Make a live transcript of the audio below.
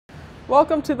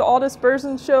Welcome to the Aldis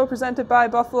Berzins Show presented by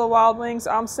Buffalo Wild Wings.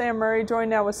 I'm Sam Murray, joined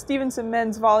now with Stevenson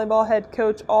men's volleyball head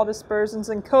coach Aldis Berzins.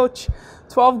 And coach,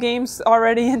 12 games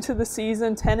already into the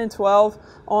season, 10-12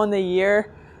 on the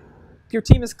year. Your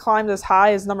team has climbed as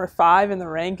high as number 5 in the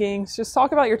rankings. Just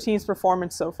talk about your team's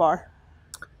performance so far.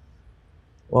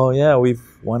 Well, yeah, we've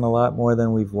won a lot more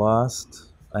than we've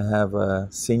lost. I have a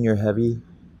senior heavy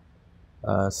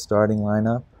starting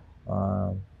lineup.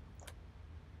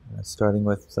 Starting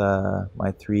with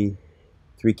my three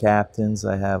captains,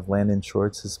 I have Landon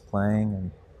Shorts is playing,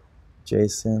 and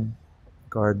Jason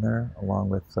Gardner, along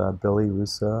with Billy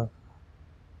Russo.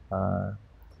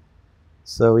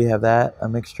 So we have a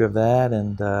mixture of that,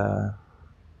 and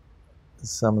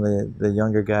some of the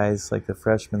younger guys, like the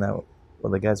freshmen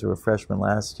the guys who were freshmen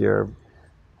last year,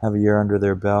 have a year under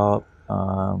their belt.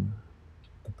 In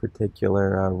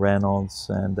particular, Reynolds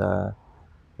and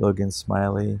Logan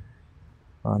Smiley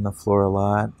on the floor a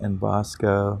lot, and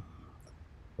Bosco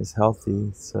is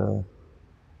healthy. So,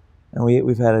 and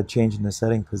we've had a change in the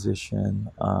setting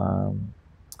position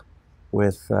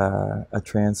with a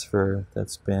transfer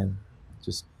that's been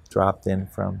just dropped in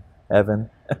from Evan,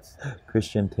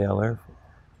 Christian Taylor.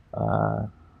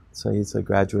 So he's a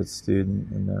graduate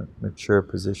student in a mature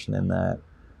position in that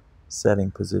setting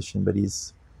position, but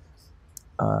he's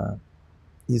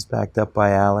backed up by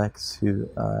Alex, who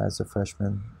as a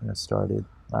freshman started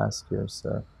last year.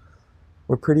 So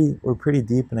we're pretty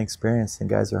deep and experienced, and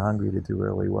guys are hungry to do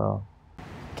really well.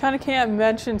 Kind of can't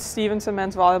mention Stevenson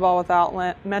men's volleyball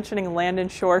without mentioning Landon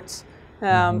Shorts.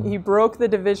 He broke the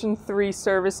Division III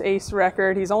service ace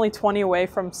record. He's only 20 away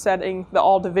from setting the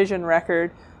all-division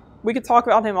record. We could talk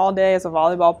about him all day as a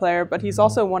volleyball player, but he's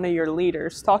also one of your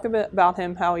leaders. Talk a bit about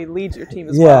him, how he leads your team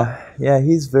as well. Yeah,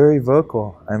 he's very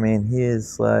vocal. I mean, he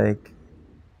is like,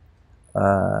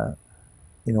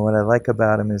 what I like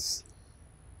about him is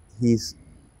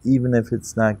even if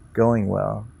it's not going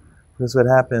well, because what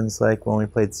happens, like when we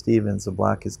played Stevens, the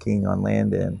block is king on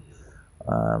Landon.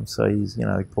 So he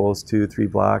pulls 2-3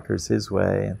 blockers his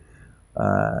way.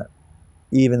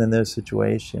 Even in those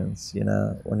situations,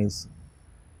 when he's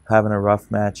having a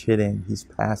rough match hitting, he's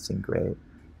passing great,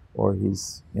 or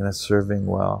he's serving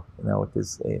well, with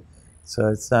his aim. So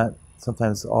it's not,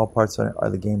 sometimes all parts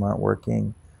of the game aren't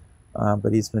working,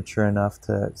 but he's mature enough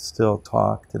to still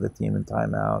talk to the team in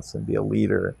timeouts and be a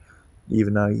leader,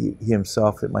 even though he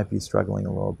himself, it might be struggling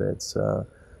a little bit. So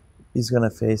he's going to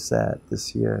face that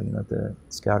this year. The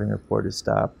scouting report has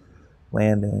stopped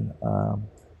Landon,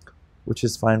 which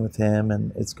is fine with him,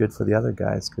 and it's good for the other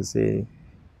guys because they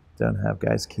don't have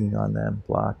guys keen on them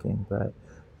blocking. But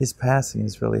his passing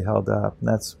is really held up, and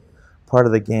that's part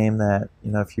of the game that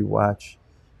if you watch,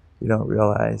 you don't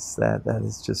realize that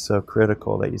is just so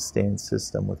critical, that you stay in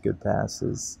system with good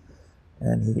passes.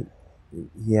 And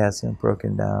he hasn't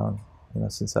broken down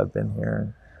since I've been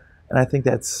here. And I think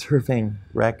that serving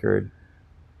record,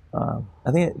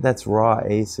 I think that's raw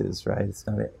aces, right? It's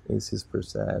not aces per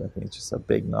set. I think it's just a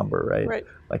big number, right?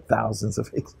 Like thousands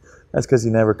of aces. That's because he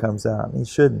never comes out. And he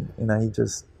shouldn't.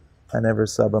 I never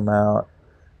sub him out.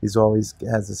 He's always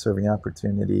has a serving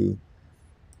opportunity.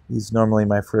 He's normally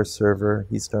my first server.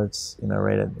 He starts,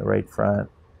 right at the right front,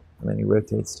 and then he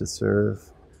rotates to serve.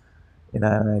 And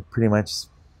I pretty much,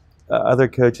 other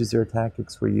coaches, there are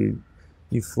tactics where you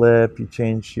flip, you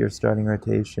change your starting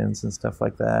rotations and stuff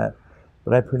like that.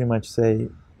 But I pretty much say,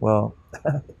 well,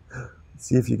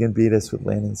 see if you can beat us with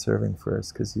Landon serving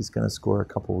first, because he's going to score a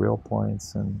couple real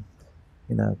points, and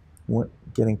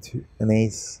getting to an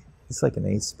ace. It's like an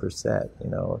ace per set,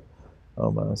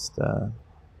 almost.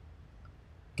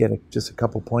 Get just a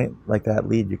couple point like that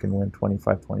lead, you can win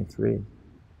 25-23.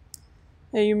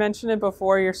 Yeah, you mentioned it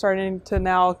before. You're starting to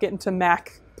now get into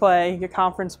MAC play, your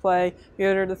conference play.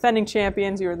 You're the defending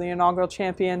champions. You were the inaugural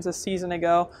champions a season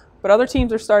ago. But other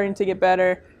teams are starting to get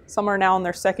better. Some are now in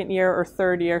their second year or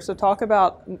third year. So talk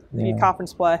about the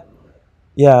conference play.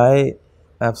 Yeah, I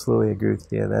absolutely agree with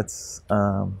you. That's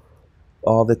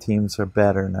all the teams are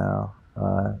better now.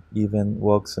 Even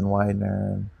Wilkes and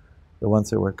Widener, and the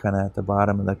ones that were kind of at the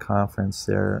bottom of the conference,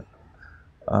 they're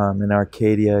in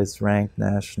Arcadia is ranked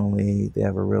nationally. They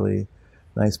have a really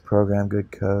nice program,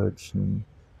 good coach, and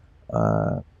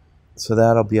so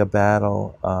that'll be a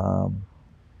battle.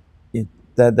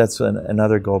 That's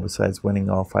another goal besides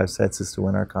winning all 5 sets, is to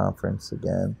win our conference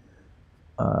again.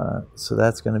 So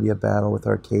that's going to be a battle with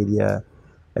Arcadia.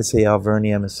 I'd say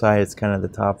Alvernia, Messiah, it's kind of the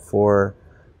top 4.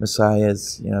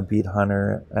 Messiah's, beat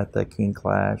Hunter at the King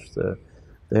Clash. So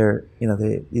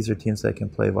these are teams that can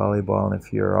play volleyball, and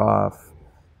if you're off,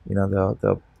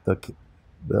 they'll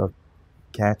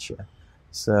catch you.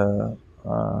 So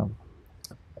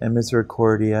and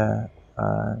Misericordia,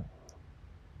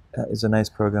 is a nice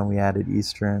program. We added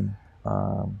Eastern.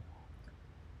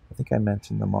 I think I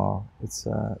mentioned them all. It's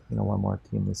one more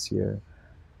team this year.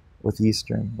 With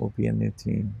Eastern, will be a new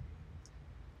team.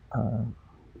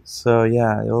 So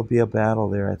yeah, it'll be a battle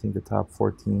there. I think the top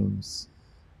 4 teams,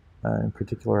 in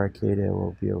particular Arcadia,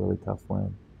 will be a really tough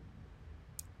win.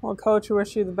 Well, Coach, we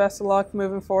wish you the best of luck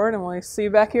moving forward, and we'll see you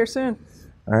back here soon.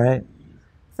 All right.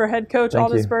 For head coach Thank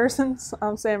Aldis you. Berzins,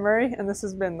 I'm Sam Murray, and this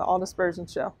has been the Aldis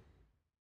Berzins Show.